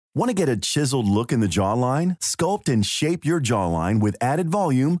Want to get a chiseled look in the jawline? Sculpt and shape your jawline with added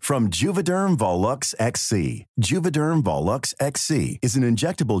volume from Juvederm Volux XC. Juvederm Volux XC is an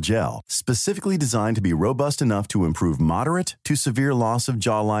injectable gel specifically designed to be robust enough to improve moderate to severe loss of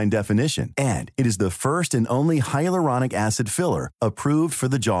jawline definition. And it is the first and only hyaluronic acid filler approved for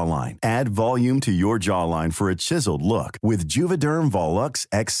the jawline. Add volume to your jawline for a chiseled look with Juvederm Volux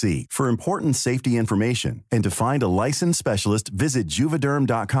XC. For important safety information and to find a licensed specialist, visit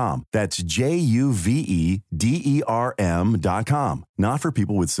juvederm.com. That's JUVEDERM.com. Not for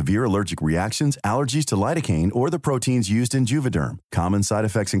people with severe allergic reactions, allergies to lidocaine, or the proteins used in Juvederm. Common side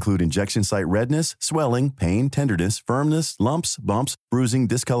effects include injection site redness, swelling, pain, tenderness, firmness, lumps, bumps, bruising,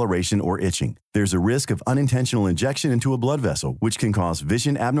 discoloration, or itching. There's a risk of unintentional injection into a blood vessel, which can cause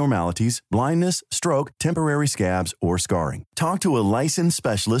vision abnormalities, blindness, stroke, temporary scabs, or scarring. Talk to a licensed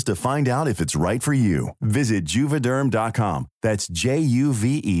specialist to find out if it's right for you. Visit Juvederm.com. That's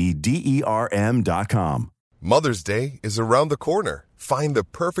JUVEDERM.com. Mother's Day is around the corner. Find the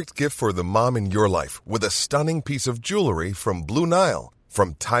perfect gift for the mom in your life with a stunning piece of jewelry from Blue Nile.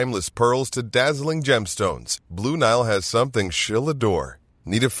 From timeless pearls to dazzling gemstones, Blue Nile has something she'll adore.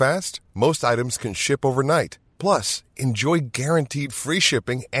 Need it fast? Most items can ship overnight. Plus, enjoy guaranteed free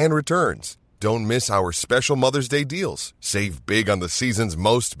shipping and returns. Don't miss our special Mother's Day deals. Save big on the season's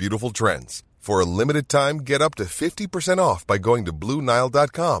most beautiful trends. For a limited time, get up to 50% off by going to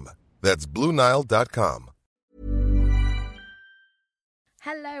BlueNile.com. That's BlueNile.com.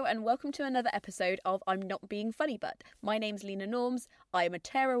 Hello and welcome to another episode of I'm Not Being Funny But. My name's Lena Norms. I am a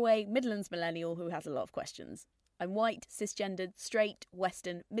tearaway Midlands millennial who has a lot of questions. I'm white, cisgendered, straight,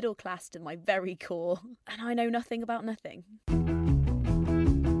 Western, middle class to my very core, and I know nothing about nothing.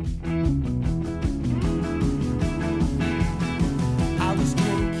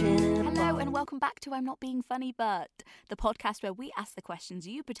 Hello and welcome back to I'm Not Being Funny But, the podcast where we ask the questions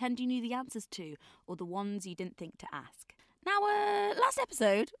you pretend you knew the answers to, or the ones you didn't think to ask. Now, last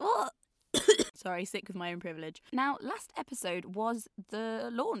episode... Sorry, sick with my own privilege. Now, last episode was the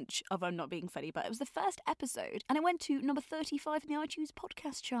launch of I'm Not Being Funny, but it was the first episode, and it went to number 35 in the iTunes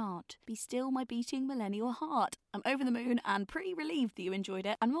podcast chart. Be still my beating millennial heart. I'm over the moon and pretty relieved that you enjoyed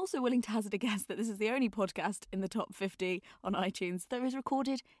it. I'm also willing to hazard a guess that this is the only podcast in the top 50 on iTunes that is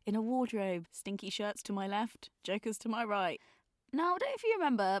recorded in a wardrobe. Stinky shirts to my left, jokers to my right. Now, I don't know if you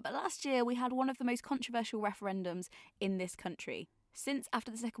remember, but last year we had one of the most controversial referendums in this country. Since after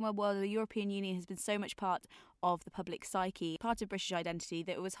the Second World War, the European Union has been so much part of the public psyche, part of British identity,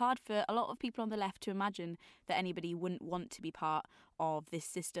 that it was hard for a lot of people on the left to imagine that anybody wouldn't want to be part of this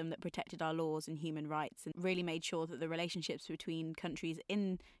system that protected our laws and human rights and really made sure that the relationships between countries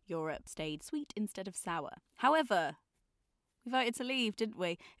in Europe stayed sweet instead of sour. However, we voted to leave, didn't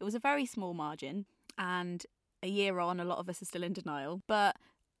we? It was a very small margin, and a year on, a lot of us are still in denial, but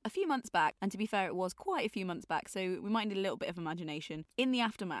a few months back, and to be fair, it was quite a few months back, so we might need a little bit of imagination. In the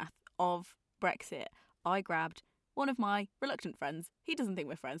aftermath of Brexit, I grabbed one of my reluctant friends. He doesn't think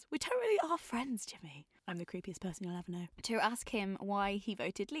we're friends. We totally are friends, Jimmy. I'm the creepiest person you'll ever know. To ask him why he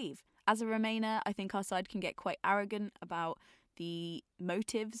voted leave. As a Remainer, I think our side can get quite arrogant about the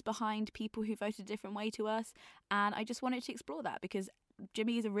motives behind people who voted a different way to us, and I just wanted to explore that because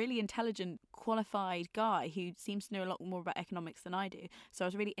Jimmy is a really intelligent, qualified guy who seems to know a lot more about economics than I do. So I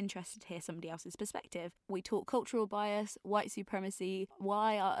was really interested to hear somebody else's perspective. We talk cultural bias, white supremacy,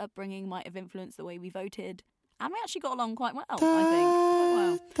 why our upbringing might have influenced the way we voted. And we actually got along quite well, I think. Quite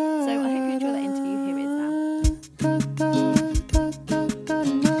well. So I hope you enjoy that interview. Here it is now.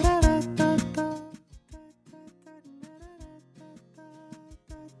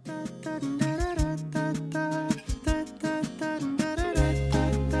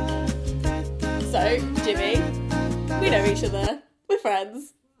 So, Jimmy, we know each other. We're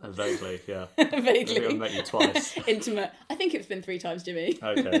friends. Vaguely, yeah. Vaguely. I've met you twice. Intimate. I think it's been 3 times, Jimmy.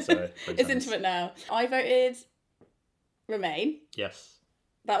 Okay, sorry. It's intimate now. I voted Remain. Yes.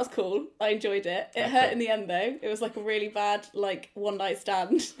 That was cool. I enjoyed it. It hurt in the end, though. It was like a really bad, one-night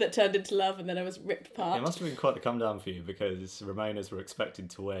stand that turned into love, and then I was ripped apart. It must have been quite the come down for you because Remainers were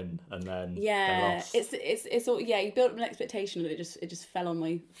expected to win, and then they lost. It's all, yeah. You built up an expectation, and it just fell on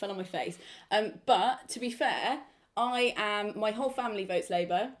my face. But to be fair, my whole family votes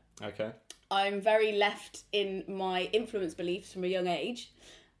Labour. Okay. I'm very left in my influence beliefs from a young age.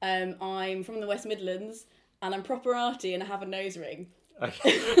 I'm from the West Midlands, and I'm proper arty, and I have a nose ring.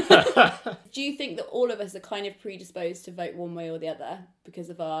 Okay. Do you think that all of us are kind of predisposed to vote one way or the other because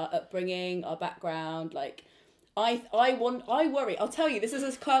of our upbringing, our background? I worry. I'll tell you, this is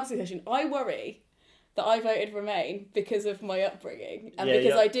a class discussion. I worry that I voted Remain because of my upbringing and Yeah,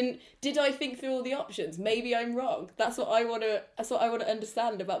 because yeah. did I think through all the options? Maybe I'm wrong. That's what I want to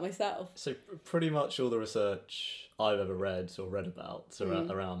understand about myself. So pretty much all the research I've ever read or read about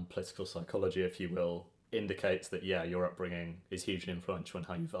around political psychology, if you will, indicates that, yeah, your upbringing is hugely influential on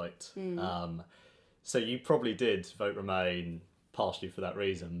how you vote. So you probably did vote Remain partially for that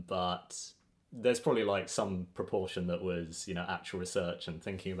reason, but there's probably like some proportion that was, you know, actual research and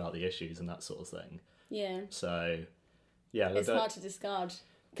thinking about the issues and that sort of thing. Yeah. So, yeah. It's hard to discard.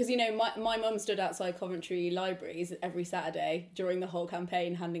 Because, you know, my mum stood outside Coventry libraries every Saturday during the whole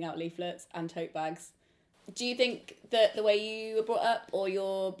campaign handing out leaflets and tote bags. Do you think that the way you were brought up or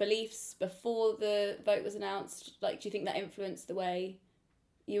your beliefs before the vote was announced, like, do you think that influenced the way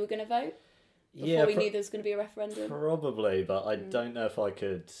you were going to vote? Before we knew there was going to be a referendum? Probably, but I don't know if I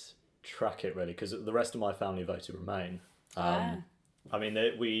could track it really, because the rest of my family voted Remain. I mean,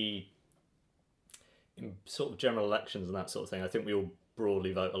 in sort of general elections and that sort of thing, I think we all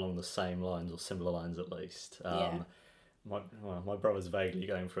broadly vote along the same lines or similar lines at least. My brother's vaguely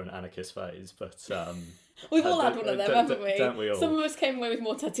going through an anarchist phase, but we've all had one of them, haven't we? Don't we all? Some of us came away with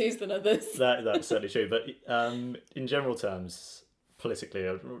more tattoos than others. That's certainly true, but in general terms, politically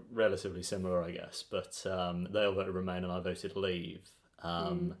are relatively similar, I guess. But they all voted Remain and I voted Leave.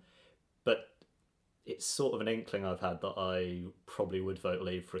 But it's sort of an inkling I've had that I probably would vote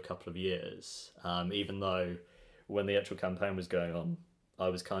Leave for a couple of years, even though when the actual campaign was going on, I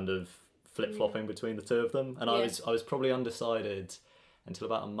was kind of flip-flopping between the two of them, and I was probably undecided until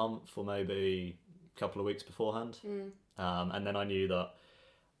about a month or maybe a couple of weeks beforehand, and then I knew that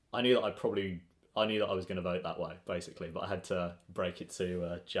I was going to vote that way, basically, but I had to break it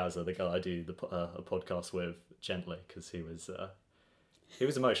to Jazza, the guy I do a podcast with, gently, because he was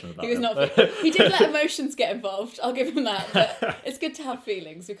emotional about it. He was not. He did let emotions get involved. I'll give him that. But it's good to have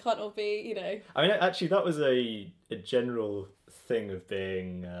feelings. We can't all be, you know. I mean, actually, that was a general thing of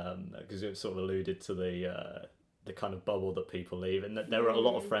being, because it sort of alluded to the kind of bubble that people leave, and there were a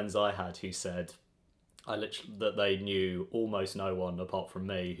lot of friends I had who said that they knew almost no one apart from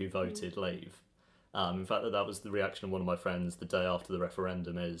me who voted Leave. In fact, that was the reaction of one of my friends the day after the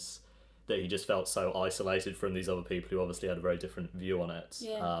referendum, is that he just felt so isolated from these other people who obviously had a very different view on it.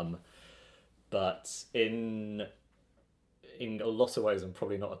 Yeah. But in a lot of ways, I'm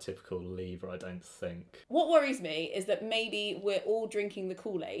probably not a typical Leaver, I don't think. What worries me is that maybe we're all drinking the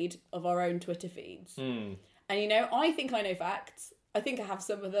Kool-Aid of our own Twitter feeds. And, you know, I think I know facts. I think I have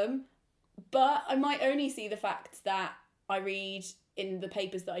some of them. But I might only see the facts that I read in the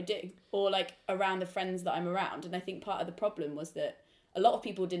papers that I do, or, like, around the friends that I'm around. And I think part of the problem was that a lot of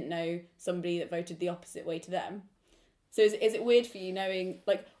people didn't know somebody that voted the opposite way to them. So is it weird for you knowing,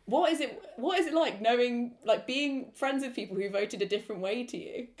 like, what is it like knowing, like, being friends with people who voted a different way to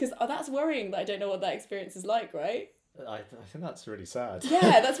you? Because that's worrying that I don't know what that experience is like, right? I think that's really sad.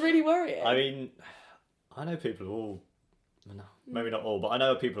 Yeah, that's really worrying. I mean, I know people of all, maybe not all, but I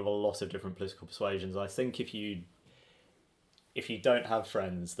know people of a lot of different political persuasions. I think if you don't have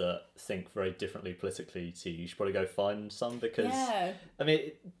friends that think very differently politically to you should probably go find some, because, I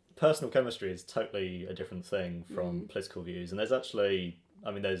mean, personal chemistry is totally a different thing from political views. And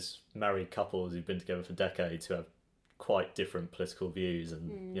there's married couples who've been together for decades who have quite different political views,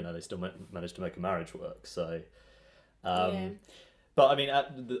 and, you know, they still manage to make a marriage work. So, but I mean,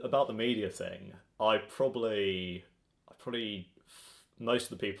 about the media thing, I probably most of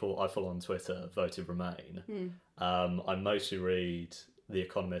the people I follow on Twitter voted Remain. I mostly read The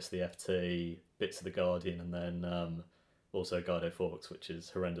Economist, The FT, bits of The Guardian, and then also Guido Fawkes, which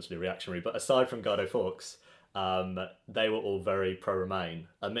is horrendously reactionary. But aside from Guido Fawkes, they were all very pro-Remain.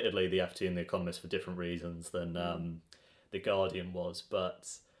 Admittedly, The FT and The Economist for different reasons than The Guardian was.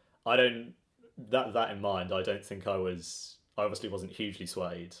 But that in mind, I don't think I obviously wasn't hugely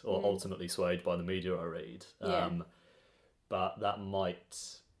swayed or ultimately swayed by the media I read. But that might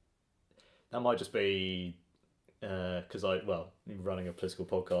just be because running a political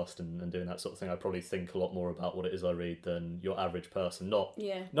podcast and doing that sort of thing, I probably think a lot more about what it is I read than your average person. Not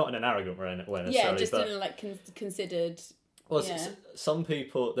in an arrogant way necessarily. Yeah, just in a considered. Well, some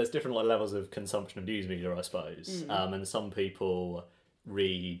people, there's different levels of consumption of news media, I suppose, and some people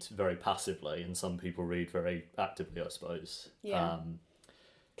read very passively, and some people read very actively, I suppose. Yeah.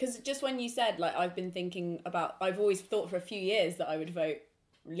 Because just when you said, like, I've always thought for a few years that I would vote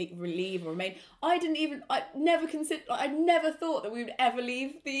Leave or Remain. I never thought that we would ever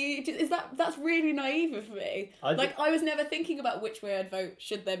leave the... That's really naive of me. I was never thinking about which way I'd vote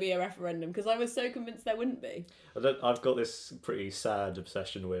should there be a referendum, because I was so convinced there wouldn't be. I've got this pretty sad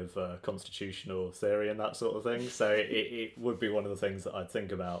obsession with constitutional theory and that sort of thing, so it would be one of the things that I'd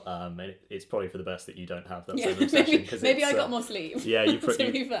think about. And it's probably for the best that you don't have that sort of obsession. Maybe I got more sleep. Yeah, you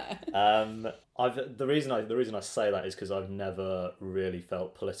to be fair. The reason I say that is because I've never really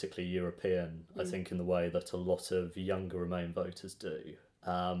felt politically European. I think in the way that a lot of younger Remain voters do.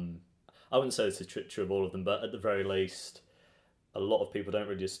 I wouldn't say this is true of all of them, but at the very least, a lot of people don't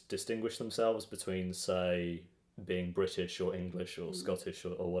really just distinguish themselves between, say, being British or English or Scottish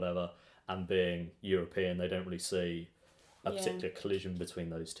or whatever, and being European. They don't really see a particular collision between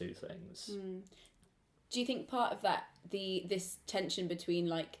those two things. Do you think part of that, this tension between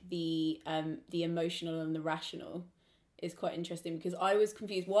like the emotional and the rational, is quite interesting? Because I was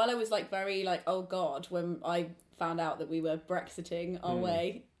confused while I was like very like, oh God, when I found out that we were Brexiting our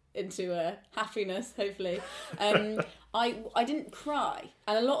way into happiness, hopefully. I didn't cry,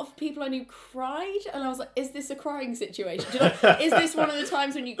 and a lot of people I knew cried, and I was like, is this a crying situation? Is this one of the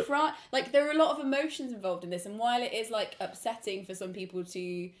times when you cry? Like, there are a lot of emotions involved in this, and while it is like upsetting for some people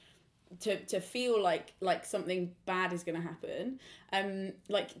to feel like something bad is going to happen,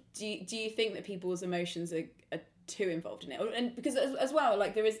 like do you think that people's emotions are too involved in it? And because as well,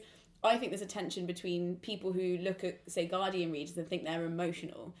 like I think there's a tension between people who look at, say, Guardian readers and think they're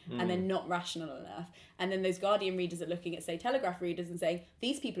emotional and they're not rational enough. And then those Guardian readers are looking at, say, Telegraph readers and saying,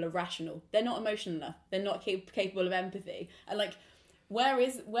 these people are rational. They're not emotional enough. They're not capable of empathy. And, like, where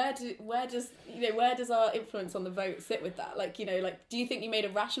does our influence on the vote sit with that? Like, like, do you think you made a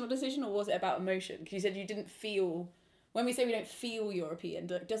rational decision, or was it about emotion? Because you said you didn't feel... When we say we don't feel European,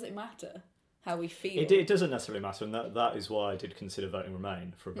 does it matter how we feel? It doesn't necessarily matter, and that is why I did consider voting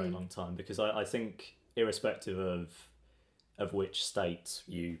Remain for a very long time, because I think, irrespective of which state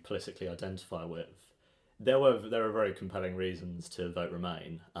you politically identify with, there are very compelling reasons to vote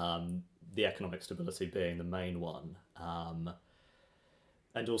Remain. The economic stability being the main one,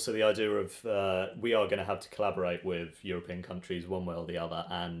 and also the idea of we are going to have to collaborate with European countries one way or the other,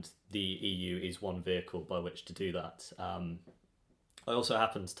 and the EU is one vehicle by which to do that. I also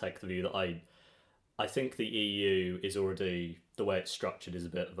happen to take the view that I think the EU is already, the way it's structured is a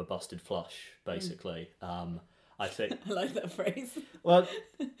bit of a busted flush, basically. I think... I like that phrase. Well,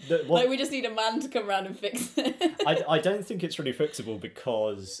 like we just need a man to come around and fix it. I don't think it's really fixable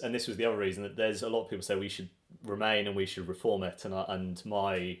because, and this was the other reason, that there's a lot of people say we should Remain and we should reform it, and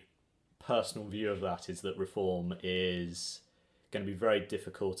my personal view of that is that reform is going to be very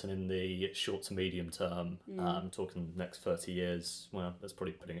difficult, and in the short to medium term, talking the next 30 years, well, that's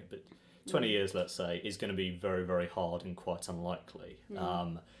probably putting it, but 20 years, let's say, is going to be very, very hard and quite unlikely.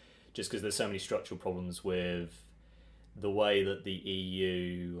 Just because there's so many structural problems with the way that the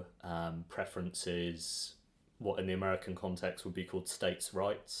EU preferences what in the American context would be called states'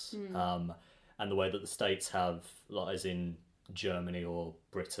 rights, and the way that the states have, like as in Germany or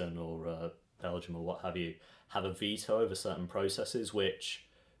Britain or Belgium or what have you, have a veto over certain processes, which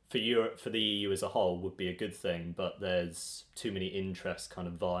for Europe, for the EU as a whole, would be a good thing, but there's too many interests kind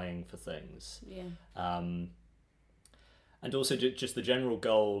of vying for things. And also just the general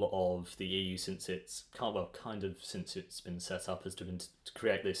goal of the EU since it's since it's been set up has been to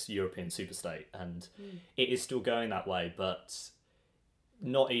create this European superstate, and it is still going that way, but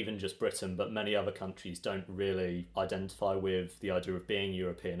not even just Britain, but many other countries don't really identify with the idea of being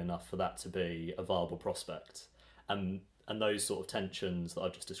European enough for that to be a viable prospect. And those sort of tensions that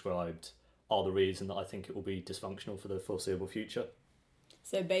I've just described are the reason that I think it will be dysfunctional for the foreseeable future.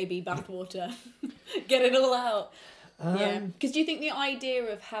 So baby bathwater, get it all out. Yeah, because do you think the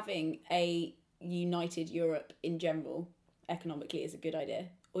idea of having a united Europe in general economically is a good idea?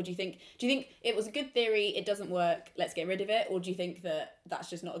 Or do you think it was a good theory, it doesn't work, let's get rid of it? Or do you think that that's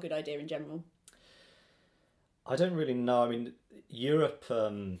just not a good idea in general? I don't really know. I mean, Europe,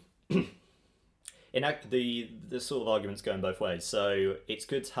 the sort of argument's going both ways. So it's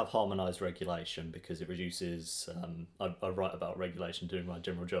good to have harmonised regulation because it reduces... I write about regulation doing my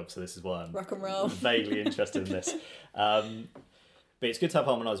general job, so this is why I'm rock and roll. Vaguely interested in this. But it's good to have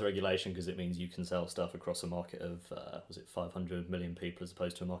harmonised regulation because it means you can sell stuff across a market of, 500 million people as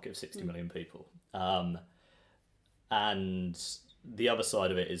opposed to a market of 60 million people. And the other side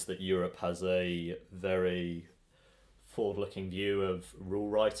of it is that Europe has a very forward-looking view of rule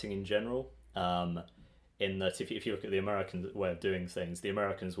writing in general. In that if you look at the American way of doing things, the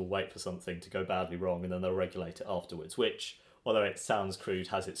Americans will wait for something to go badly wrong and then they'll regulate it afterwards, which, although it sounds crude,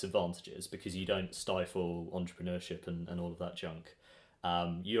 has its advantages because you don't stifle entrepreneurship and all of that junk.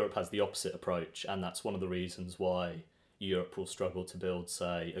 Europe has the opposite approach, and that's one of the reasons why Europe will struggle to build,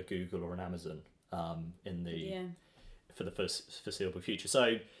 say, a Google or an Amazon for the foreseeable future.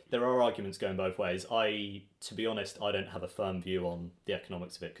 So there are arguments going both ways. To be honest, I don't have a firm view on the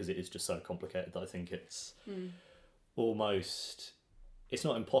economics of it because it is just so complicated that I think it's almost... It's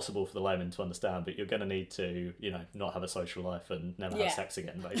not impossible for the layman to understand, but you're going to need to, not have a social life and never have sex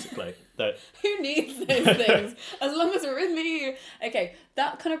again, basically. Who needs those things? As long as we're in the EU. Okay,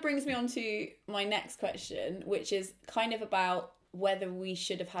 that kind of brings me on to my next question, which is kind of about whether we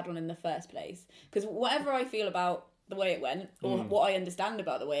should have had one in the first place. Because whatever I feel about the way it went, or what I understand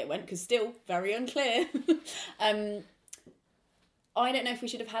about the way it went, because still very unclear, I don't know if we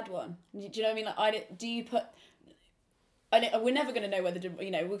should have had one. Do you know what I mean? We're never going to know whether,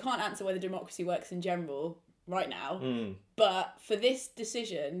 we can't answer whether democracy works in general right now. But for this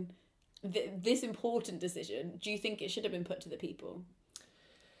decision, this important decision, do you think it should have been put to the people?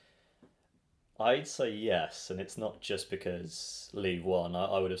 I'd say yes, and it's not just because Leave won.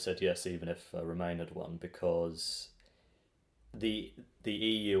 I would have said yes even if Remain had won, because the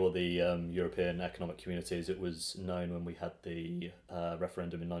EU, or the European Economic Community, as it was known when we had the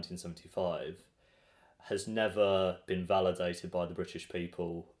referendum in 1975, has never been validated by the British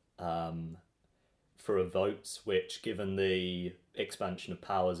people for a vote which, given the expansion of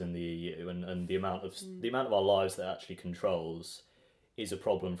powers in the EU and the amount of our lives that it actually controls, is a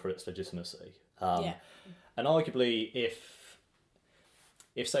problem for its legitimacy. And arguably, if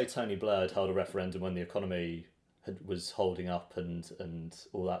say Tony Blair had held a referendum when the economy was holding up and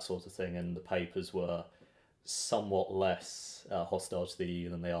all that sort of thing, and the papers were somewhat less hostile to the EU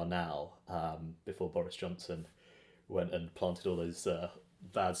than they are now, before Boris Johnson went and planted all those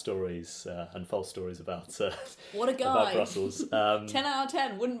bad stories and false stories about what a guy. about Brussels. 10 out of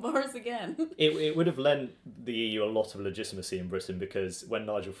 10, wouldn't Boris again. It would have lent the EU a lot of legitimacy in Britain, because when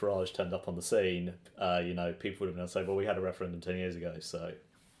Nigel Farage turned up on the scene, people would have been able to say, well, we had a referendum 10 years ago, so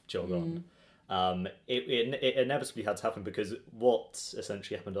jog on. It inevitably had to happen, because what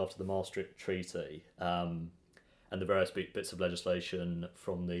essentially happened after the Maastricht Treaty and the various bits of legislation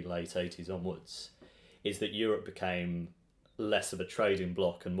from the late 80s onwards is that Europe became less of a trading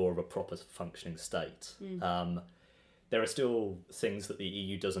bloc and more of a proper functioning state. There are still things that the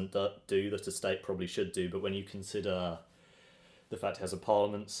EU doesn't do that a state probably should do, but when you consider the fact it has a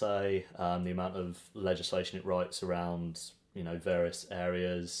parliament, say, the amount of legislation it writes around various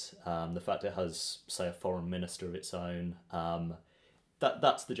areas, the fact it has, say, a foreign minister of its own,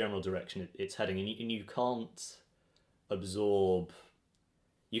 that's the general direction it's heading, and you can't absorb...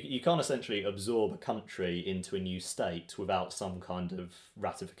 You can't essentially absorb a country into a new state without some kind of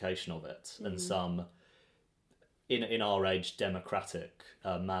ratification of it and some, in our age, democratic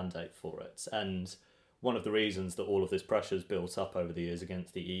mandate for it. And one of the reasons that all of this pressure has built up over the years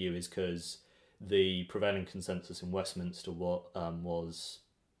against the EU is because the prevailing consensus in Westminster was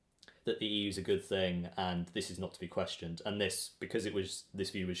that the EU is a good thing and this is not to be questioned. And because this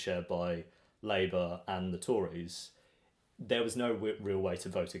view was shared by Labour and the Tories, there was no real way to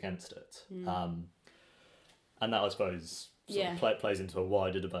vote against it. And that, I suppose, plays into a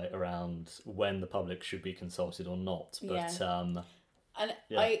wider debate around when the public should be consulted or not. But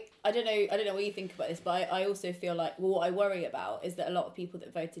I don't know what you think about this, but I also feel like, what I worry about is that a lot of people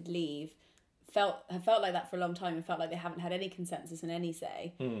that voted Leave have felt like that for a long time and felt like they haven't had any consensus and any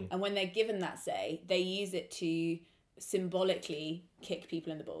say. And when they're given that say, they use it to symbolically kick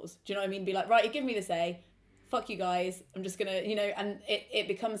people in the balls. Do you know what I mean? Be like, right, you give me the say, fuck you guys, I'm just gonna, and it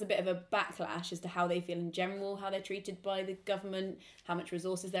becomes a bit of a backlash as to how they feel in general, how they're treated by the government, how much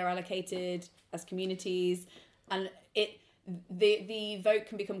resources they're allocated as communities, and the vote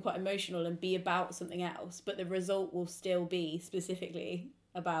can become quite emotional and be about something else, but the result will still be specifically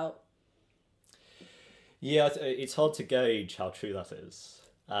about... Yeah, it's hard to gauge how true that is.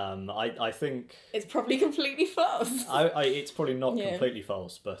 I think... It's probably completely false. It's probably not completely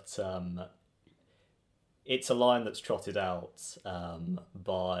false, but... it's a line that's trotted out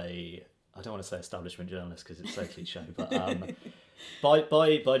by, I don't want to say establishment journalists because it's so cliche, but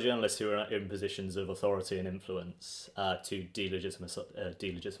by journalists who are in positions of authority and influence to delegitimize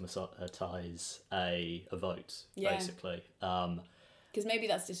a vote, basically. Because maybe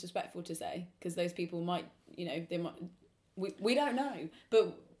that's disrespectful to say, because those people might, they might, we don't know,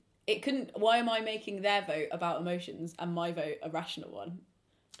 but it couldn't, why am I making their vote about emotions and my vote a rational one?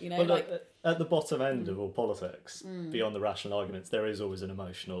 At the bottom end of all politics, beyond the rational arguments, there is always an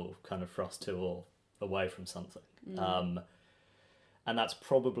emotional kind of thrust to or away from something. And that's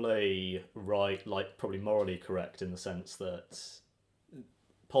probably right, probably morally correct in the sense that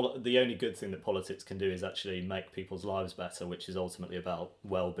the only good thing that politics can do is actually make people's lives better, which is ultimately about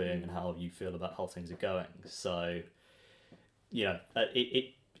well-being and how you feel about how things are going. So,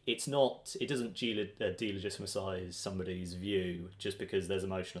 it's not. It doesn't delegitimize somebody's view just because there's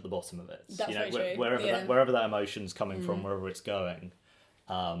emotion at the bottom of it. That's very true. Wherever that emotion's coming from, wherever it's going,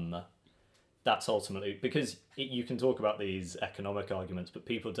 that's ultimately because you can talk about these economic arguments, but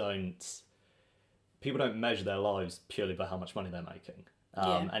people don't measure their lives purely by how much money they're making.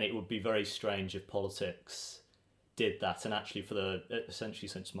 And it would be very strange if politics did that. And actually, essentially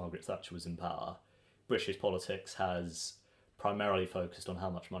since Margaret Thatcher was in power, British politics has primarily focused on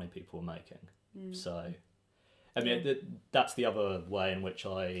how much money people were making. So, I mean, that's the other way in which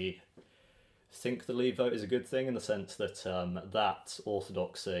I think the Leave vote is a good thing, in the sense that that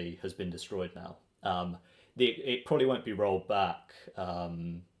orthodoxy has been destroyed now. It probably won't be rolled back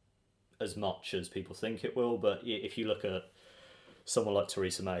as much as people think it will, but if you look at someone like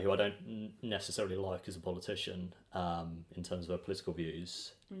Theresa May, who I don't necessarily like as a politician in terms of her political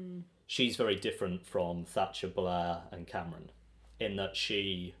views, she's very different from Thatcher, Blair and Cameron, in that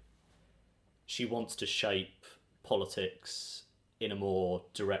she wants to shape politics in a more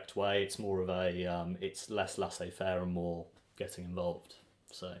direct way. It's more of a it's less laissez-faire and more getting involved.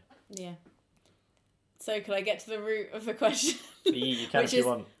 So yeah. So can I get to the root of the question? You can if you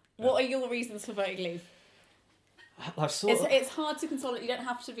want. What are your reasons for voting Leave? It's hard to consolidate. You don't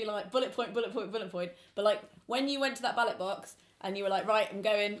have to be like bullet point, but like when you went to that ballot box and you were like, right, I'm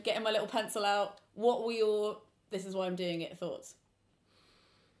going, getting my little pencil out, what were your this is why I'm doing it thoughts?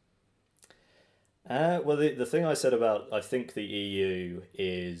 Well, the thing I said about I think the EU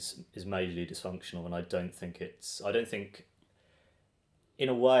is majorly dysfunctional, and I don't think in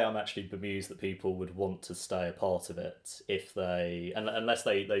a way I'm actually bemused that people would want to stay a part of it unless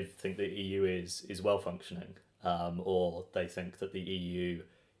they think the EU is well functioning, or they think that the EU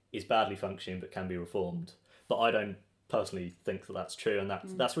is badly functioning but can be reformed. But I don't personally think that that's true, and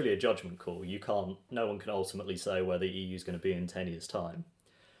that's really a judgment call. No one can ultimately say where the EU is going to be in 10 years' time.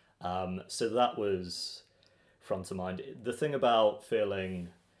 So that was front of mind. The thing about feeling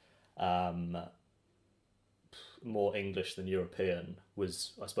more English than European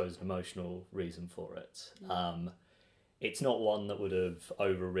was, I suppose, an emotional reason for it. It's not one that would have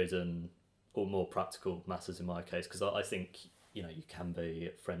overridden or more practical matters in my case, because I think you can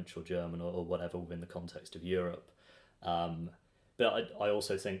be French or German or whatever within the context of Europe. But I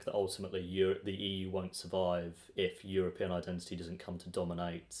also think that ultimately the EU won't survive if European identity doesn't come to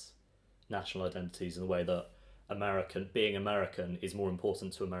dominate national identities in the way that being American is more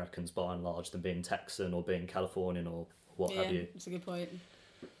important to Americans by and large than being Texan or being Californian or what have you. Yeah, that's a good point.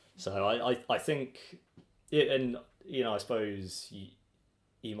 So I think, and I suppose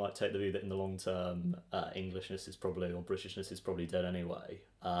you might take the view that in the long term, Englishness is probably, or Britishness is probably dead anyway.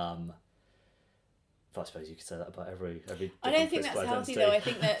 I suppose you could say that about every I don't think that's healthy though. I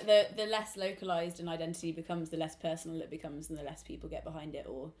think that the less localised an identity becomes, the less personal it becomes, and the less people get behind it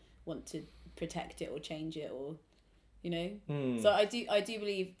or want to protect it or change it, or So I do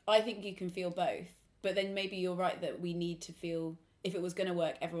believe, I think you can feel both, but then maybe you're right that we need to feel, if it was going to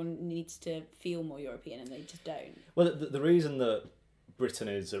work, everyone needs to feel more European, and they just don't. Well, the reason that Britain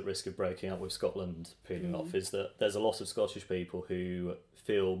is at risk of breaking up with Scotland peeling off is that there's a lot of Scottish people who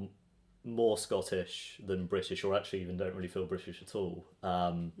feel more Scottish than British, or actually even don't really feel British at all.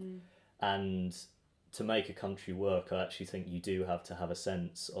 And to make a country work, I actually think you do have to have a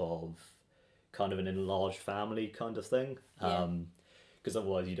sense of kind of an enlarged family kind of thing. Because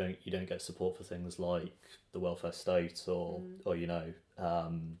otherwise you don't get support for things like the welfare state or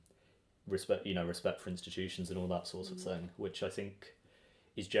respect for institutions and all that sort of thing, which I think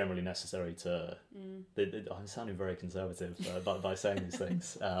is generally necessary to. I'm sounding very conservative by saying these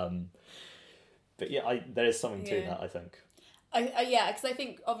things, but yeah, there is something to that, I think. Because I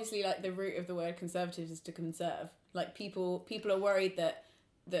think obviously like the root of the word conservative is to conserve. Like people are worried that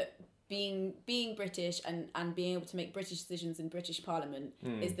being British and being able to make British decisions in British Parliament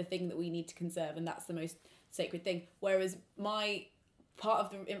is the thing that we need to conserve, and that's the most sacred thing. Whereas part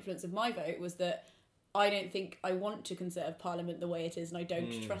of the influence of my vote was that I don't think I want to conserve Parliament the way it is, and I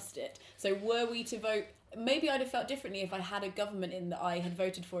don't trust it. So were we to vote, maybe I'd have felt differently if I had a government in that I had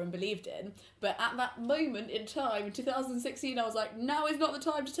voted for and believed in. But at that moment in time, in 2016, I was like, now is not the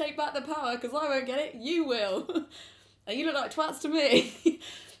time to take back the power, because I won't get it, you will. And you look like twats to me.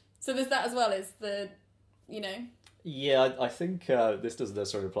 So there's that as well, is the, Yeah, I think this doesn't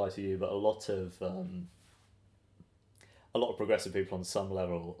necessarily apply to you, but a lot of progressive people on some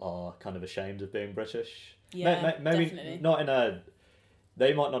level are kind of ashamed of being British. Yeah, maybe definitely. Not in a.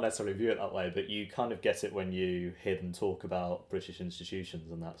 They might not necessarily view it that way, but you kind of get it when you hear them talk about British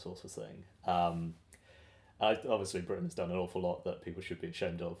institutions and that sort of thing. Obviously, Britain has done an awful lot that people should be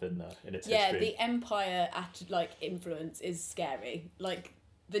ashamed of in its history. Yeah, the empire influence is scary. Like,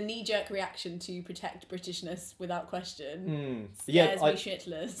 the knee-jerk reaction to protect Britishness without question Yeah, scares me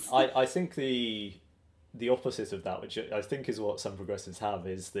shitless. I think the opposite of that, which I think is what some progressives have,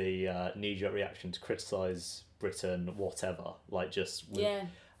 is the knee-jerk reaction to criticise Britain, whatever, like just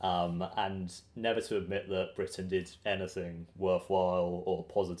and never to admit that Britain did anything worthwhile or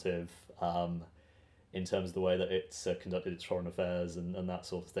positive in terms of the way that it's conducted its foreign affairs and that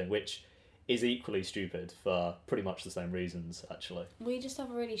sort of thing, which is equally stupid for pretty much the same reasons, actually. We just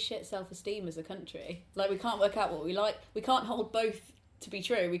have a really shit self-esteem as a country. Like, we can't work out what we like. We can't hold both to be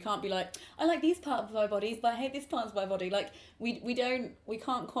true. We can't be like, I like these parts of my bodies, but I hate this part of my body. Like, we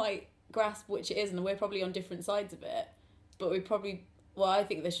can't quite grasp which it is, and we're probably on different sides of it. But I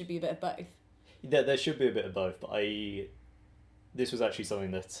think there should be a bit of both. There should be a bit of both, but this was actually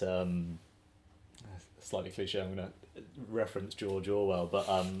something that, slightly cliche, I'm going to reference George Orwell, but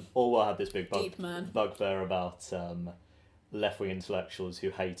Orwell had this big bugbear about left-wing intellectuals who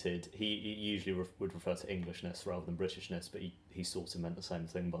hated, he usually would refer to Englishness rather than Britishness, but he sort of meant the same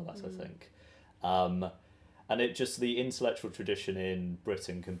thing by that, I think. And it just, the intellectual tradition in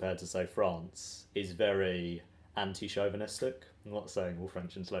Britain compared to, say, France is very anti-chauvinistic. I'm not saying all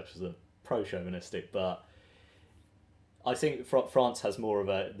French intellectuals are pro-chauvinistic, but I think France has more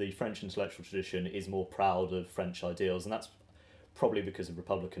of the French intellectual tradition is more proud of French ideals, and that's probably because of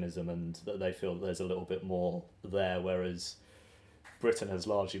republicanism and that they feel that there's a little bit more there, whereas Britain has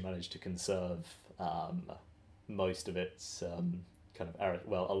largely managed to conserve most of its a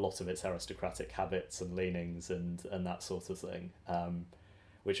lot of its aristocratic habits and leanings and that sort of thing,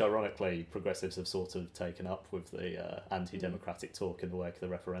 which ironically progressives have sort of taken up with the anti-democratic talk in the wake of the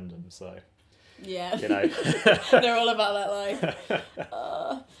referendum, so... Yeah, you know. They're all about that life.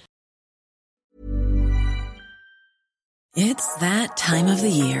 It's that time of the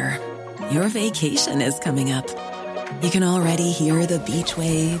year. Your vacation is coming up. You can already hear the beach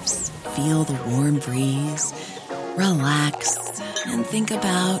waves, feel the warm breeze, relax, and think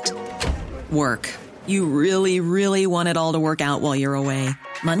about work. You really, really want it all to work out while you're away.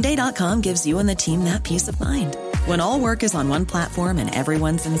 Monday.com gives you and the team that peace of mind. When all work is on one platform and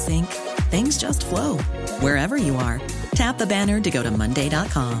everyone's in sync, things just flow. Wherever you are, tap the banner to go to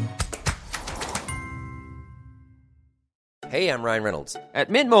Monday.com. Hey, I'm Ryan Reynolds. At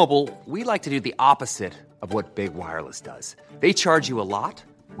Mint Mobile, we like to do the opposite of what Big Wireless does. They charge you a lot,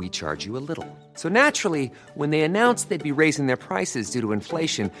 we charge you a little. So naturally, when they announced they'd be raising their prices due to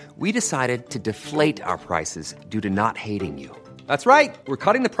inflation, we decided to deflate our prices due to not hating you. That's right. We're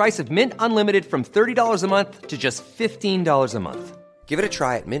cutting the price of Mint Unlimited from $30 a month to just $15 a month. Give it a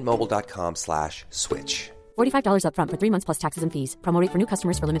try at mintmobile.com/switch. $45 up front for 3 months plus taxes and fees. Promo rate for new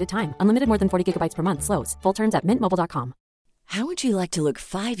customers for limited time. Unlimited more than 40 gigabytes per month slows. Full terms at mintmobile.com. How would you like to look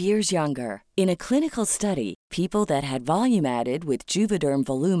 5 years younger? In a clinical study, people that had volume added with Juvederm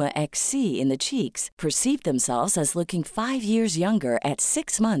Voluma XC in the cheeks perceived themselves as looking 5 years younger at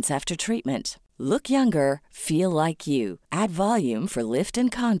 6 months after treatment. Look younger, feel like you. Add volume for lift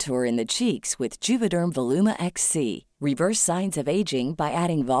and contour in the cheeks with Juvederm Voluma XC. Reverse signs of aging by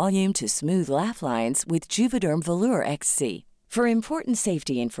adding volume to smooth laugh lines with Juvederm Volure XC. For important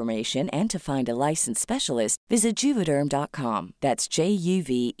safety information and to find a licensed specialist, visit Juvederm.com. That's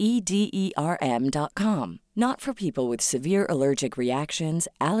JUVEDERM.com. Not for people with severe allergic reactions,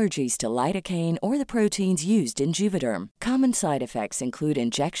 allergies to lidocaine, or the proteins used in Juvederm. Common side effects include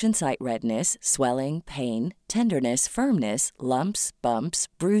injection site redness, swelling, pain, tenderness, firmness, lumps, bumps,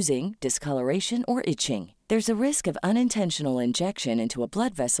 bruising, discoloration, or itching. There's a risk of unintentional injection into a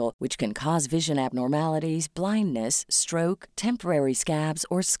blood vessel, which can cause vision abnormalities, blindness, stroke, temporary scabs,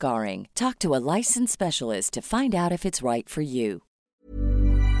 or scarring. Talk to a licensed specialist to find out if it's right for you.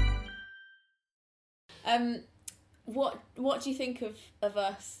 What do you think of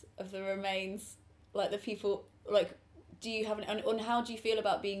us, of the Remains, like the people, like, do you have on how do you feel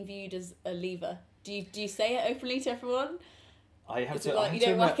about being viewed as a leaver? Do you say it openly to everyone? I have to, like, you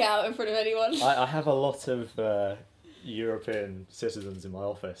don't whack out in front of anyone? I have a lot of European citizens in my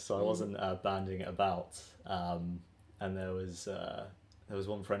office, so I wasn't banding it about. And there was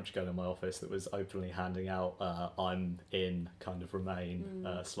one French girl in my office that was openly handing out "I'm in" kind of Remain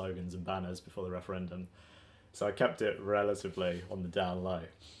slogans and banners before the referendum. So I kept it relatively on the down low.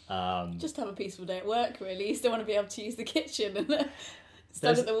 Just have a peaceful day at work, really. You still want to be able to use the kitchen and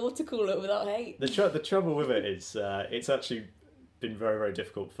stand at the water cooler without hate. The trouble with it is it's actually been very, very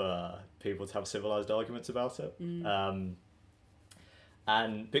difficult for people to have civilised arguments about it. And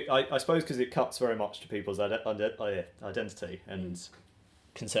I suppose because it cuts very much to people's identity and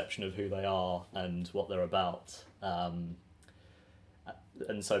conception of who they are and what they're about. And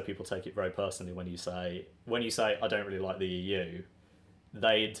so people take it very personally when you say I don't really like the EU.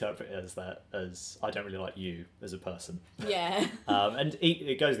 they interpret it as I don't really like you as a person. Yeah. And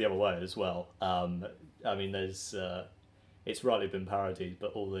it goes the other way as well. I mean, there's it's rightly been parodied,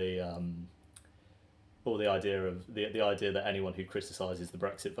 but all the idea of the idea that anyone who criticises the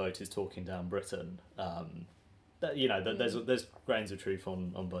Brexit vote is talking down Britain. There's grains of truth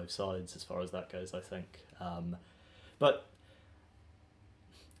on both sides as far as that goes, I think. But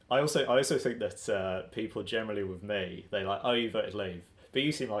I also think that people generally with me, they like, oh, you voted Leave, but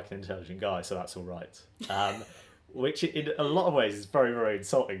you seem like an intelligent guy, so that's all right. Which in a lot of ways is very, very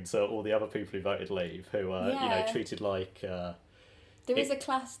insulting to all the other people who voted Leave, who are treated like. There is a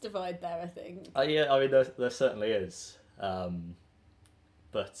class divide there, I think. Yeah, I mean there certainly is,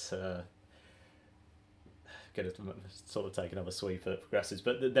 but. Going to sort of take another sweep at progressives,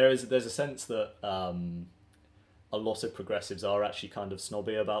 but there's a sense that a lot of progressives are actually kind of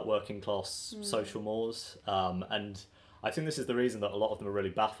snobby about working class social mores, and I think this is the reason that a lot of them are really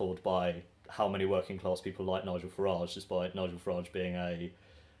baffled by how many working class people like Nigel Farage, despite Nigel Farage being a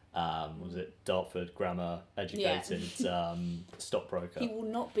Dartford grammar educated stockbroker. He will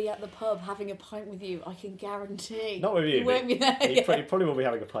not be at the pub having a pint with you, I can guarantee. Not with you. He won't be there. He probably will be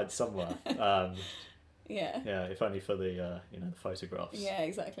having a pint somewhere. Yeah. Yeah, if only for the the photographs. Yeah,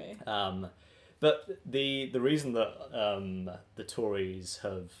 exactly. But the reason that the Tories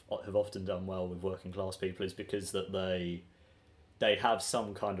have often done well with working class people is because that they have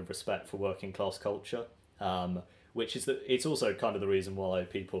some kind of respect for working class culture, which is that it's also kind of the reason why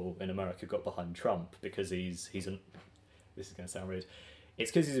people in America got behind Trump, because he's this is going to sound rude.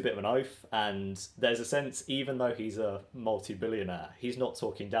 It's because he's a bit of an oaf, and there's a sense, even though he's a multi-billionaire, he's not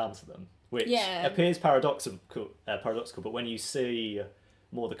talking down to them. Which appears paradoxical, but when you see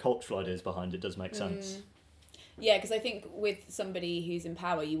more the cultural ideas behind it, does make sense. Yeah, because I think with somebody who's in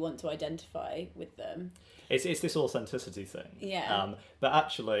power, you want to identify with them. It's this authenticity thing. Yeah. But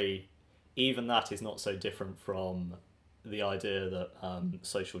actually, even that is not so different from the idea that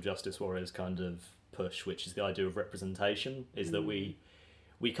social justice warriors kind of push, which is the idea of representation, is that we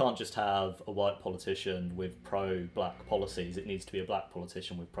can't just have a white politician with pro-black policies. It needs to be a black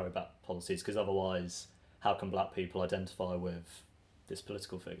politician with pro-black policies, because otherwise, how can black people identify with this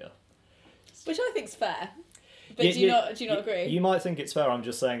political figure? Which I think's fair. But do you not agree? You might think it's fair. I'm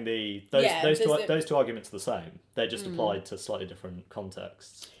just saying those two arguments are the same. They're just applied to slightly different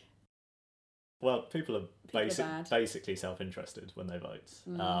contexts. Well, people are basically self-interested when they vote.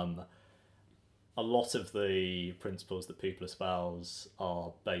 A lot of the principles that people espouse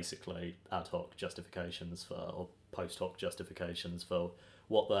are basically ad hoc justifications or post hoc justifications for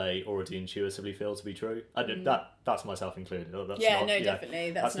what they already intuitively feel to be true. That's myself included.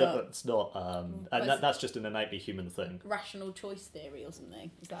 Definitely. That's just an innately human thing. Rational choice theory or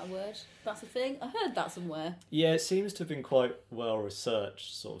something. Is that a word? That's a thing? I heard that somewhere. Yeah, it seems to have been quite well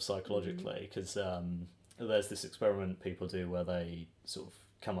researched, sort of psychologically, because there's this experiment people do where they sort of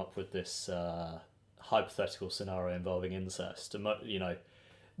come up with this hypothetical scenario involving incest, and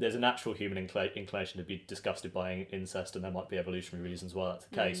there's a natural human inclination to be disgusted by incest, and there might be evolutionary reasons why that's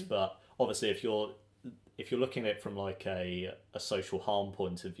the case. But obviously, if you're looking at it from like a social harm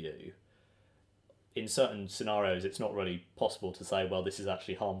point of view, in certain scenarios, it's not really possible to say, well, this is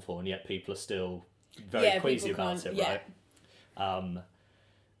actually harmful, and yet people are still very queasy about it, right?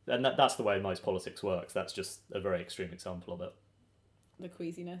 And that's the way most politics works. That's just a very extreme example of it. The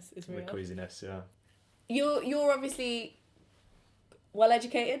queasiness is real. The queasiness, yeah. You're obviously well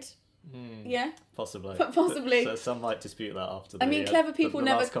educated. Yeah, possibly. Possibly. So some might dispute that after. Clever people the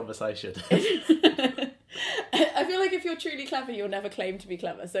never. Last conversation. I feel like if you're truly clever, you'll never claim to be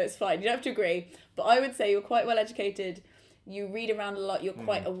clever, so it's fine. You don't have to agree. But I would say you're quite well educated. You read around a lot. You're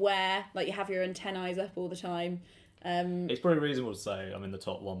quite aware. Like you have your antennae up all the time. It's pretty reasonable to say I'm in the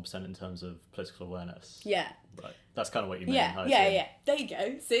top 1% in terms of political awareness. Yeah. Right. That's kind of what you mean. Yeah. There you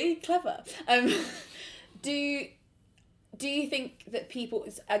go. See, clever. Do you think that people,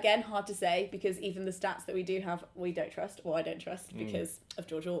 it's again hard to say because even the stats that we do have, we don't trust, or I don't trust because of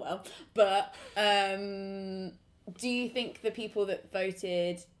George Orwell, but do you think the people that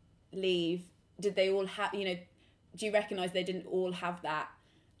voted Leave, did they all have, do you recognise they didn't all have that,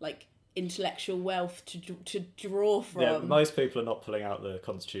 like, intellectual wealth to draw from? Yeah, most people are not pulling out the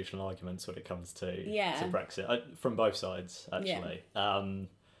constitutional arguments when it comes to Brexit, from both sides, actually. Yeah.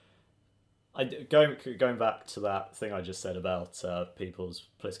 Going back to that thing I just said about people's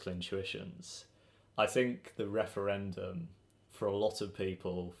political intuitions, I think the referendum for a lot of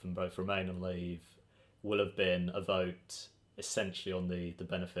people from both Remain and Leave will have been a vote essentially on the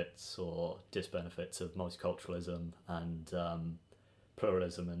benefits or disbenefits of multiculturalism and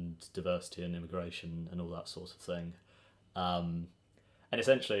pluralism and diversity and immigration and all that sort of thing. And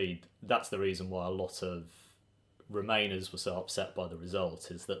essentially, that's the reason why a lot of Remainers were so upset by the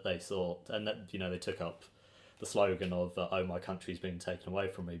result, is that they thought, and that, you know, they took up the slogan of "Oh, my country's being taken away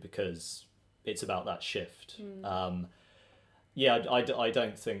from me," because it's about that shift. I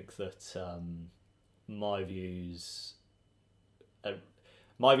don't think that my views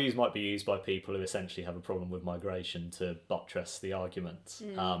might be used by people who essentially have a problem with migration to buttress the argument,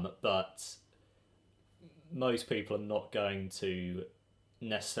 but most people are not going to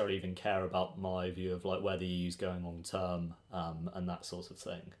necessarily even care about my view of like where the EU's going long term, and that sort of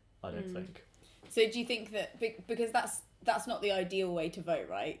thing. I don't think. So do you think that because that's not the ideal way to vote,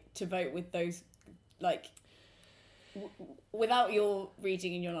 right? To vote with those, like, without your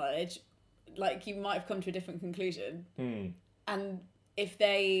reading and your knowledge, like, you might have come to a different conclusion. And if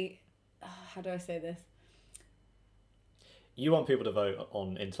they, how do I say this? You want people to vote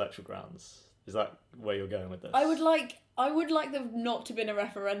on intellectual grounds. Is that where you're going with this? I would like there not to have been a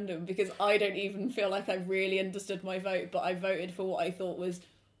referendum, because I don't even feel like I really understood my vote, but I voted for what I thought was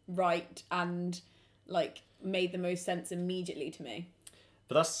right and like made the most sense immediately to me.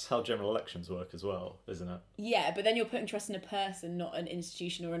 But that's how general elections work as well, isn't it? Yeah, but then you're putting trust in a person, not an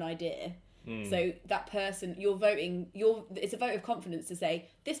institution or an idea. So that person, you're voting, it's a vote of confidence to say,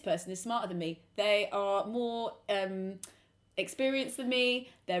 this person is smarter than me. They are more experienced than me.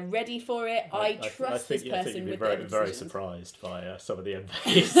 They're ready for it. I trust this person. I think you'd be with very surprised by some of the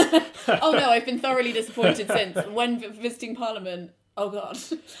MPs. Oh no, I've been thoroughly disappointed since when visiting Parliament. Oh God.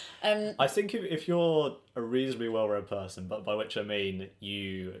 I think if you're a reasonably well-read person, but by which I mean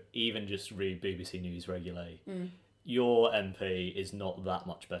you even just read BBC News regularly, your MP is not that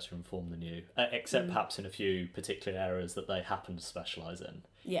much better informed than you, except perhaps in a few particular areas that they happen to specialise in.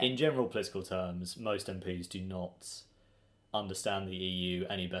 Yeah. In general political terms, most MPs do not understand the EU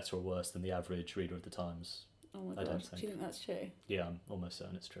any better or worse than the average reader of the Times. Oh my God. I don't think. Do you think that's true? Yeah, I'm almost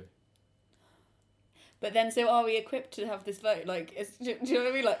certain it's true. But then, so are we equipped to have this vote? Like, do you know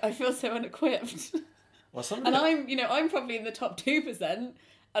what I mean? Like, I feel so unequipped. Well, and I'm probably in the top 2%,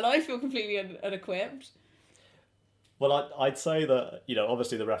 and I feel completely unequipped. Well, I'd say that, you know,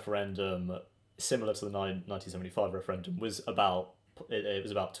 obviously the referendum, similar to the 1975 referendum, was about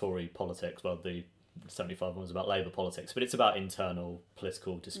Tory politics. Well, the 75 one was about Labour politics, but it's about internal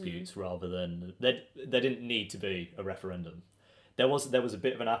political disputes rather than there didn't need to be a referendum. There was a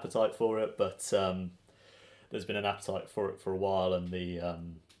bit of an appetite for it, but there's been an appetite for it for a while, and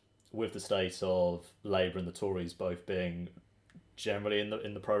with the state of Labour and the Tories both being generally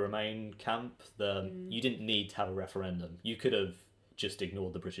in the pro-Remain camp, you didn't need to have a referendum. You could have just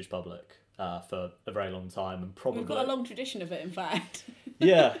ignored the British public for a very long time, and probably we've got a long tradition of it, in fact.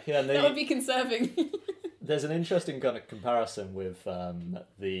 Yeah. That would be conserving. There's an interesting kind of comparison with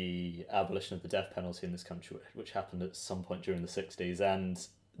the abolition of the death penalty in this country, which happened at some point during the 60s, and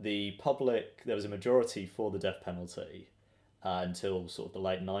the public, there was a majority for the death penalty until sort of the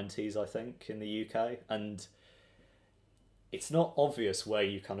late 90s, I think, in the UK, and it's not obvious where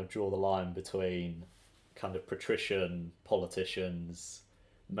you kind of draw the line between kind of patrician politicians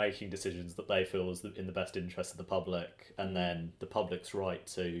making decisions that they feel is in the best interest of the public, and then the public's right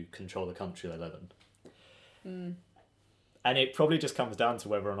to control the country they live in. And it probably just comes down to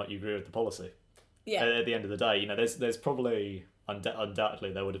whether or not you agree with the policy. Yeah. At the end of the day, you know, there's probably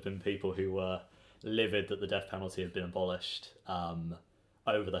undoubtedly there would have been people who were livid that the death penalty had been abolished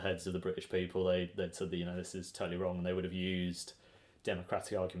over the heads of the British people. They'd said that, you know, this is totally wrong, and they would have used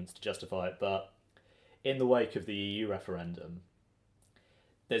democratic arguments to justify it. But in the wake of the EU referendum,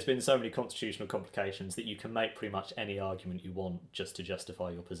 there's been so many constitutional complications that you can make pretty much any argument you want just to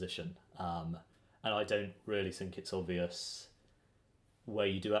justify your position. And I don't really think it's obvious where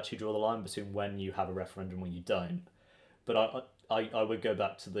you do actually draw the line between when you have a referendum and when you don't. But I would go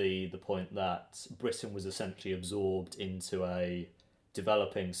back to the point that Britain was essentially absorbed into a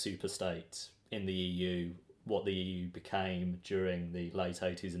developing superstate in the EU, what the EU became during the late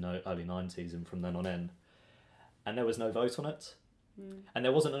 80s and early 90s and from then on in. And there was no vote on it. And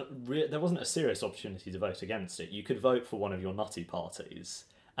there wasn't a serious opportunity to vote against it. You could vote for one of your nutty parties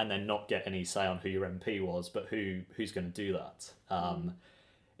and then not get any say on who your MP was, but who's going to do that?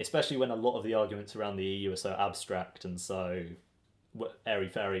 Especially when a lot of the arguments around the EU are so abstract and so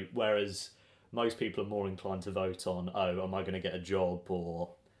airy-fairy, whereas most people are more inclined to vote on, oh, am I going to get a job, or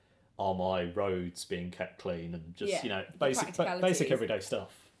are my roads being kept clean, and just, you know, basic everyday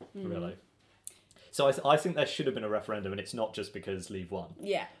stuff, really. So I think there should have been a referendum, and it's not just because Leave won.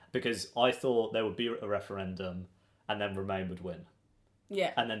 Yeah. Because I thought there would be a referendum and then Remain would win.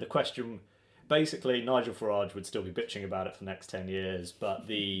 Yeah. And then the question, basically, Nigel Farage would still be bitching about it for the next 10 years, but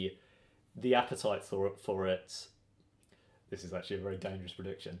the appetite for it this is actually a very dangerous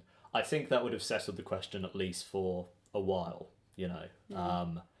prediction. I think that would have settled the question at least for a while, you know.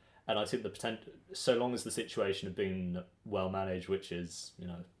 And I think the potential, so long as the situation had been well managed, which is, you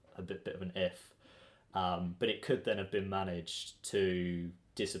know, a bit of an if, but it could then have been managed to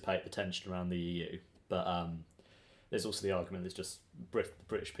dissipate the tension around the EU. But there's also the argument that just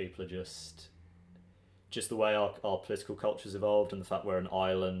British people are just the way our political culture's evolved, and the fact we're an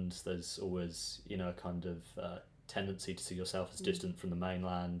island, there's always, you know, a kind of tendency to see yourself as distant from the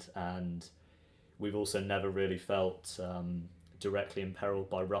mainland, and we've also never really felt directly imperiled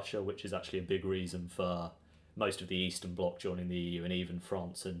by Russia, which is actually a big reason for most of the Eastern Bloc joining the EU, and even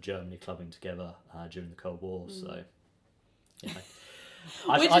France and Germany clubbing together during the Cold War. So, you know.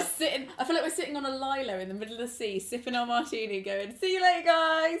 We're just sitting, I feel like we're sitting on a lilo in the middle of the sea, sipping our martini, going, "See you later,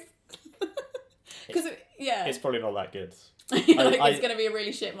 guys." Because it's probably not that good. It's going to be a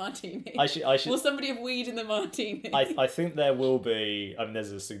really shit martini. I should. Will somebody have weed in the martini? I think there will be. I mean,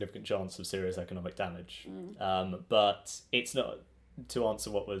 there's a significant chance of serious economic damage. But it's not. To answer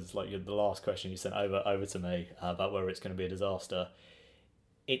what was like the last question you sent over to me about whether it's going to be a disaster.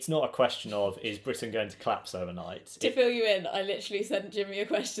 It's not a question of, is Britain going to collapse overnight? To fill you in, I literally sent Jimmy a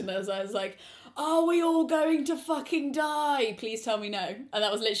question as I was like, "Are we all going to fucking die? Please tell me no." And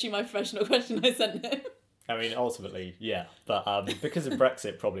that was literally my professional question I sent him. I mean, ultimately, yeah. But because of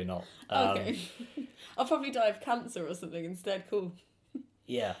Brexit, probably not. Okay. I'll probably die of cancer or something instead. Cool.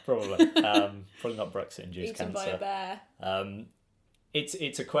 Yeah, probably. Probably not Brexit-induced cancer. Eaten by a bear.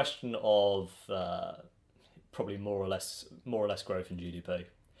 It's a question of probably more or less growth in GDP,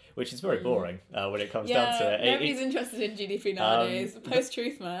 which is very boring when it comes down to it. Nobody's interested in GDP nowadays.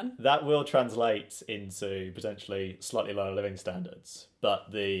 Post-truth, man. That will translate into potentially slightly lower living standards,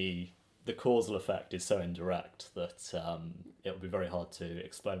 but the causal effect is so indirect that it will be very hard to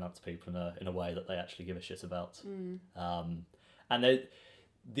explain that to people in a way that they actually give a shit about. And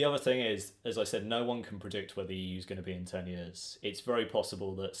the other thing is, as I said, no one can predict where the EU is going to be in 10 years. It's very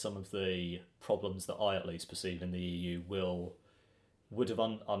possible that some of the problems that I at least perceive in the EU would have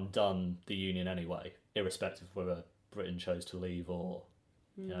undone the Union anyway, irrespective of whether Britain chose to leave or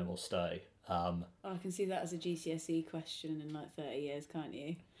or stay. I can see that as a GCSE question in like 30 years, can't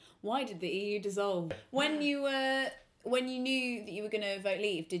you? Why did the EU dissolve? When you knew that you were going to vote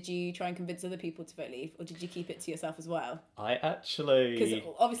leave, did you try and convince other people to vote leave, or did you keep it to yourself as well? I actually...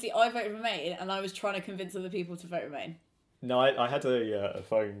 Because obviously I voted Remain, and I was trying to convince other people to vote Remain. No, I had a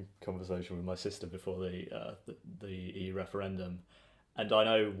phone conversation with my sister before the EU referendum, and I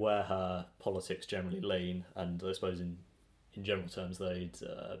know where her politics generally lean, and I suppose in general terms they'd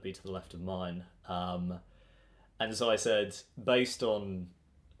be to the left of mine. And so I said, based on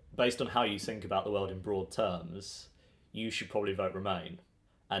how you think about the world in broad terms, you should probably vote Remain.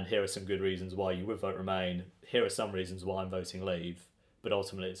 And here are some good reasons why you would vote Remain. Here are some reasons why I'm voting Leave. But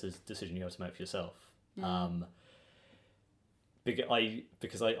ultimately, it's a decision you have to make for yourself.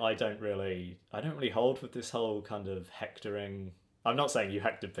 Because I don't really hold with this whole kind of hectoring. I'm not saying you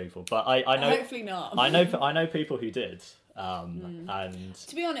hectored people, but I know. Hopefully not. I know people who did. And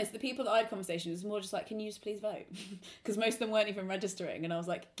to be honest, the people that I had conversations was more just like, "Can you just please vote?" Because most of them weren't even registering, and I was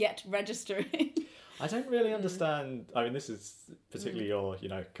like, "Get registering." I don't really understand. I mean, this is particularly your,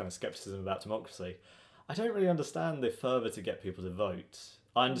 kind of skepticism about democracy. I don't really understand the fervour to get people to vote.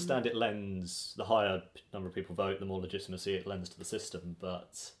 I understand it lends, the higher number of people vote, the more legitimacy it lends to the system,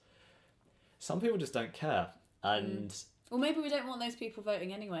 but some people just don't care. And well, maybe we don't want those people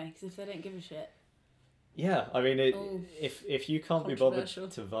voting anyway, because if they don't give a shit. Yeah, I mean, if you can't be bothered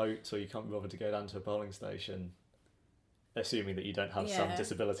to vote, or you can't be bothered to go down to a polling station, assuming that you don't have some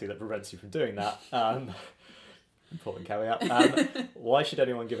disability that prevents you from doing that, important caveat, why should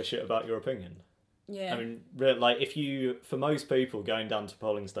anyone give a shit about your opinion? Yeah. I mean, for most people, going down to a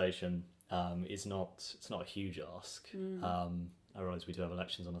polling station it's not a huge ask. I realise we do have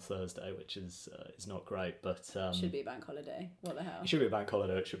elections on a Thursday, which is not great, but... it should be a bank holiday. What the hell? It should be a bank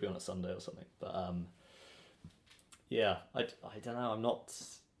holiday, it should be on a Sunday or something, but... yeah, I don't know,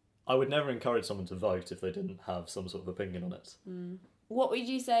 I would never encourage someone to vote if they didn't have some sort of opinion on it. What would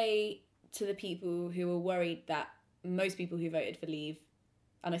you say to the people who are worried that most people who voted for Leave,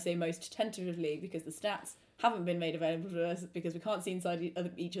 and I say most tentatively because the stats haven't been made available to us because we can't see inside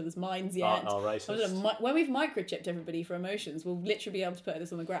each other's minds yet. Are racist. When we've microchipped everybody for emotions, we'll literally be able to put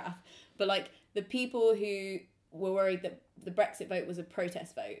this on the graph. But like the people who were worried that the Brexit vote was a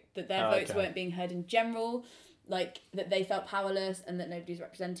protest vote, that their votes weren't being heard in general, like that they felt powerless and that nobody's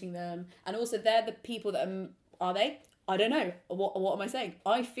representing them, and also they're the people that are they? I don't know. What am I saying?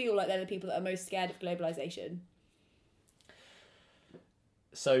 I feel like they're the people that are most scared of globalisation.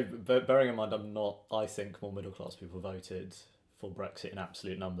 So, bearing in mind, I think more middle class people voted for Brexit in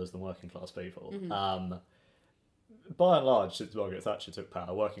absolute numbers than working class people. By and large, since Margaret Thatcher took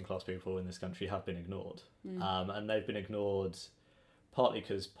power, working class people in this country have been ignored. And they've been ignored partly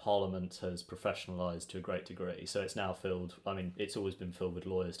because Parliament has professionalised to a great degree. So it's now filled, I mean, it's always been filled with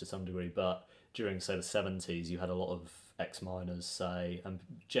lawyers to some degree, but during, say, the 70s, you had a lot of ex-miners, say, and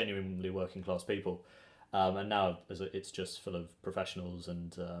genuinely working class people. And now it's just full of professionals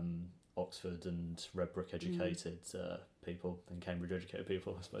and Oxford and Redbrook educated people and Cambridge educated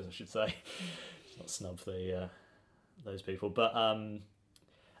people, I suppose I should say. Not snub those people, but and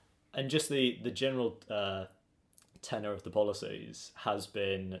just the general tenor of the policies has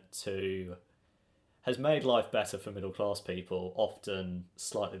made life better for middle class people, often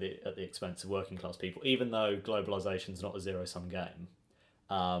slightly at the expense of working class people. Even though globalisation's not a zero sum game,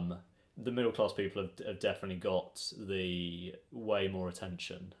 the middle class people have definitely got the way more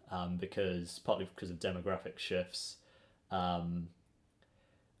attention partly because of demographic shifts. I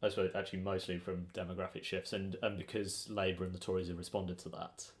suppose actually mostly from demographic shifts and because Labour and the Tories have responded to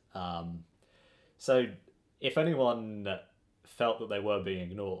that. So if anyone felt that they were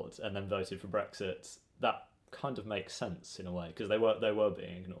being ignored and then voted for Brexit, that kind of makes sense in a way because they were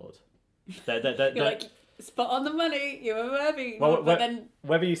being ignored. You're like, spot on the money, you were being ignored, but then...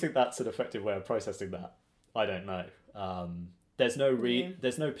 Whether you think that's an effective way of processing that, I don't know. There's no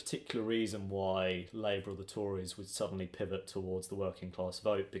particular reason why Labour or the Tories would suddenly pivot towards the working class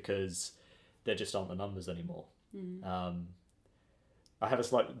vote because there just aren't the numbers anymore. I have a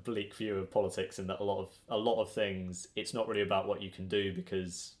slight bleak view of politics in that a lot of things, it's not really about what you can do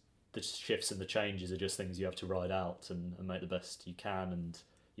because the shifts and the changes are just things you have to ride out and make the best you can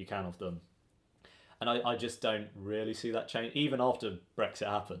of them. And I just don't really see that change. Even after Brexit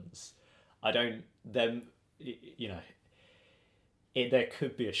happens, there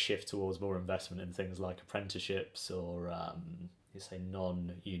could be a shift towards more investment in things like apprenticeships or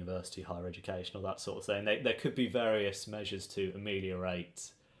non-university higher education or that sort of thing. There could be various measures to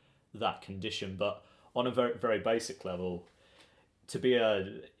ameliorate that condition, but on a very, very basic level,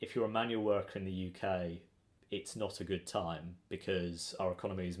 if you're a manual worker in the UK, it's not a good time because our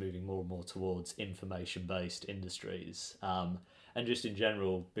economy is moving more and more towards information-based industries. And just in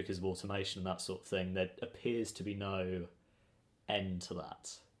general, because of automation and that sort of thing, there appears to be no end to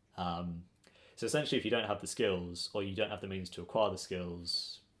that. So essentially, if you don't have the skills or you don't have the means to acquire the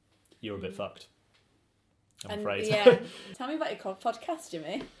skills, you're a bit fucked, I'm afraid. Yeah. Tell me about your podcast,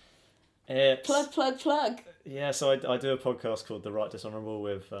 Jimmy. Plug. Yeah, so I do a podcast called The Right Dishonourable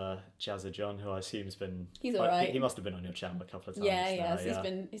with Jazza John, who I assume has been... He's all right. He must have been on your channel a couple of times. Yeah, so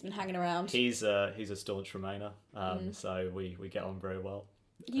he's been hanging around. He's a staunch Remainer, so we get on very well.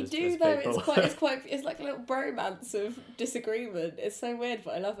 You do though. It's like a little bromance of disagreement. It's so weird,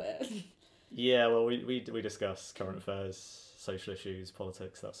 but I love it. Yeah, well, we discuss current affairs, social issues,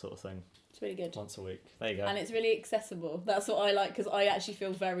 politics, that sort of thing. It's really good. Once a week. There you go. And it's really accessible. That's what I like because I actually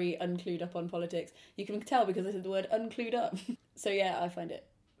feel very unclued up on politics. You can tell because I said the word unclued up. So yeah, I find it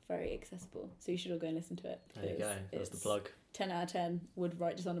very accessible. So you should all go and listen to it. There you go. That's the plug. 10 out of 10. Would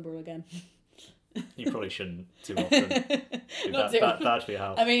write Dishonourable again. You probably shouldn't too often. Bad for your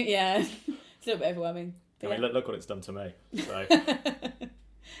health. I mean, yeah. It's a little bit overwhelming. I mean, look what it's done to me. So.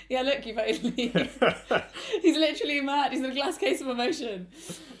 Yeah, look, you voted leave. He's literally mad. He's in a glass case of emotion.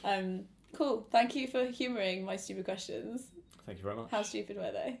 Cool. Thank you for humouring my stupid questions. Thank you very much. How stupid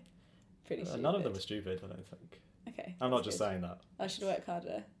were they? Pretty stupid. None of them were stupid, I don't think. Okay. I'm not just saying that. I should work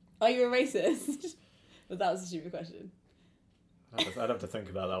harder. Are you a racist? But that was a stupid question. I'd have to think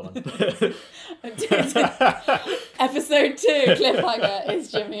about that one. Episode 2, cliffhanger, is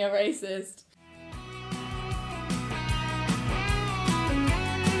Jimmy a racist?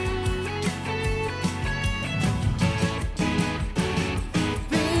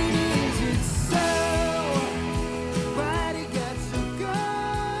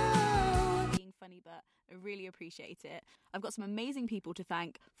 Really appreciate it. I've got some amazing people to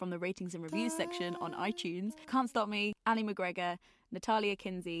thank from the ratings and reviews section on iTunes. Can't Stop Me, Ali McGregor, Natalia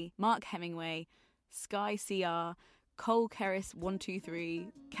Kinsey, Mark Hemingway, Sky CR, Cole Kerris 123,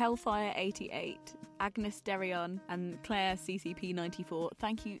 Kelfire 88, Agnes Derion, and Claire CCP 94.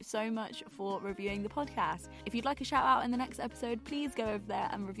 Thank you so much for reviewing the podcast. If you'd like a shout out in the next episode, please go over there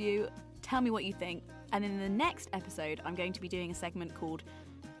and review. Tell me what you think. And in the next episode, I'm going to be doing a segment called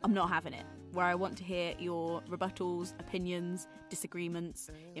I'm Not Having It, where I want to hear your rebuttals, opinions, disagreements,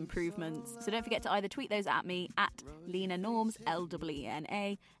 improvements. So don't forget to either tweet those at me at Lena Norms,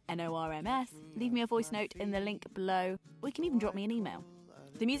 LEENA NORMS, leave me a voice note in the link below, or you can even drop me an email.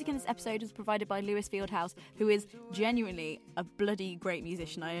 The music in this episode was provided by Lewis Fieldhouse, who is genuinely a bloody great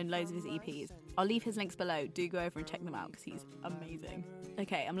musician. I own loads of his EPs. I'll leave his links below. Do go over and check them out because he's amazing.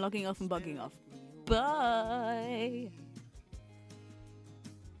 Okay, I'm logging off and bugging off. Bye!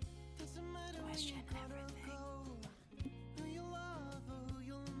 Question everything.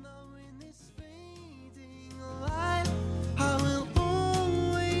 I will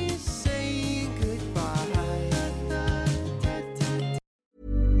always say goodbye.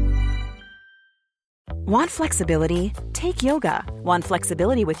 Want flexibility? Take yoga. Want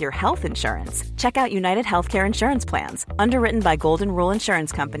flexibility with your health insurance? Check out United Healthcare Insurance Plans. Underwritten by Golden Rule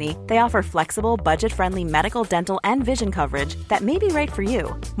Insurance Company, they offer flexible, budget-friendly medical, dental, and vision coverage that may be right for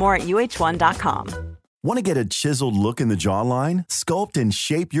you. More at uh1.com. Want to get a chiseled look in the jawline? Sculpt and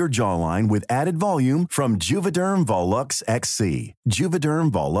shape your jawline with added volume from Juvederm Volux XC.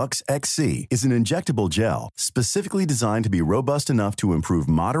 Juvederm Volux XC is an injectable gel specifically designed to be robust enough to improve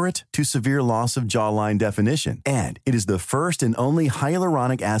moderate to severe loss of jawline definition. And it is the first and only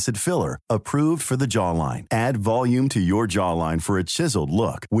hyaluronic acid filler approved for the jawline. Add volume to your jawline for a chiseled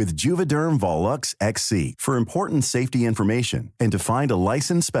look with Juvederm Volux XC. For important safety information and to find a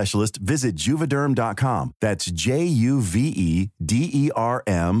licensed specialist, visit Juvederm.com. That's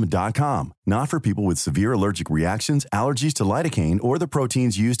Juvederm.com. Not for people with severe allergic reactions, allergies to lidocaine, or the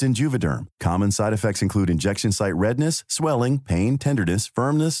proteins used in Juvederm. Common side effects include injection site redness, swelling, pain, tenderness,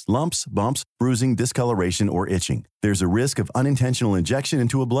 firmness, lumps, bumps, bruising, discoloration, or itching. There's a risk of unintentional injection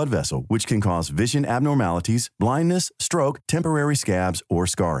into a blood vessel, which can cause vision abnormalities, blindness, stroke, temporary scabs, or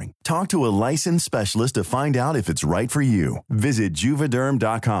scarring. Talk to a licensed specialist to find out if it's right for you. Visit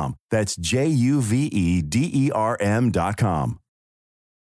Juvederm.com. That's Juvederm.com.